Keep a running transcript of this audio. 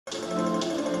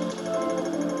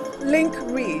Link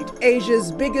REIT,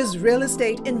 Asia's biggest real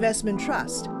estate investment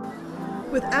trust,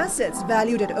 with assets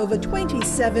valued at over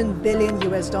 27 billion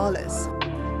US dollars.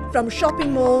 From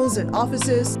shopping malls and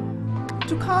offices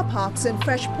to car parks and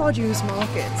fresh produce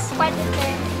markets.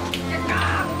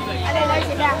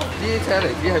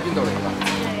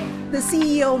 The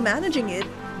CEO managing it,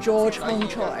 George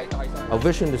Hongchoy. Our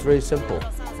vision is very simple: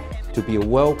 to be a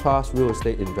world-class real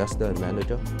estate investor and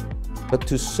manager, but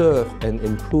to serve and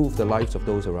improve the lives of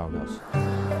those around us.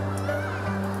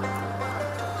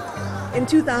 In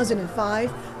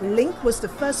 2005, Link was the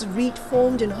first REIT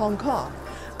formed in Hong Kong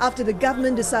after the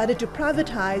government decided to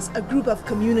privatize a group of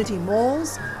community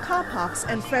malls, car parks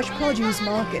and fresh produce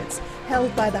markets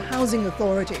held by the Housing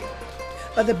Authority.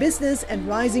 But the business and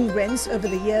rising rents over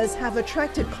the years have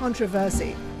attracted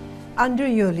controversy. Under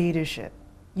your leadership,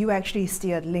 you actually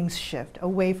steered Link's shift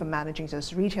away from managing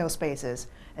just retail spaces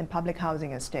and public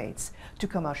housing estates to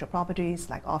commercial properties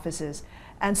like offices,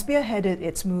 and spearheaded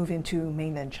its move into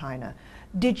mainland China.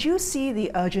 Did you see the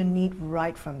urgent need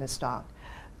right from the start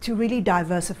to really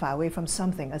diversify away from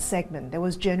a segment that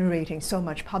was generating so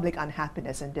much public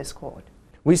unhappiness and discord?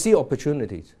 We see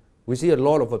opportunities. We see a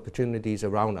lot of opportunities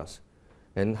around us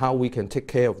and how we can take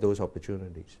care of those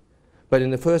opportunities. But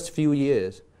in the first few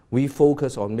years, we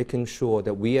focus on making sure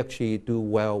that we actually do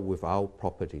well with our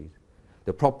properties.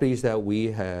 The properties that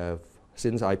we have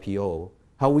since IPO,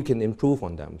 how we can improve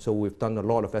on them. So we've done a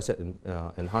lot of asset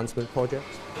enhancement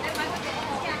projects.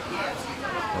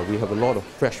 We have a lot of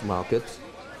fresh markets,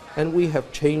 and we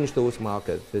have changed those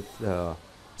markets. It's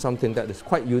something that is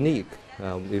quite unique.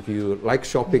 If you like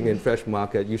shopping in fresh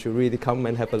market, you should really come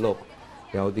and have a look.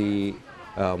 The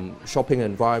shopping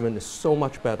environment is so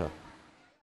much better.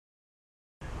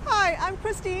 Hi, I'm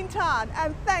Christine Tan,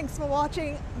 and thanks for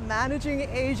watching Managing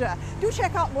Asia. Do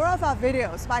check out more of our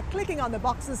videos by clicking on the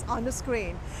boxes on the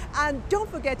screen. And don't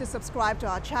forget to subscribe to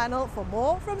our channel for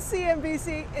more from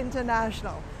CNBC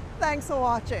International. Thanks for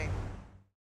watching.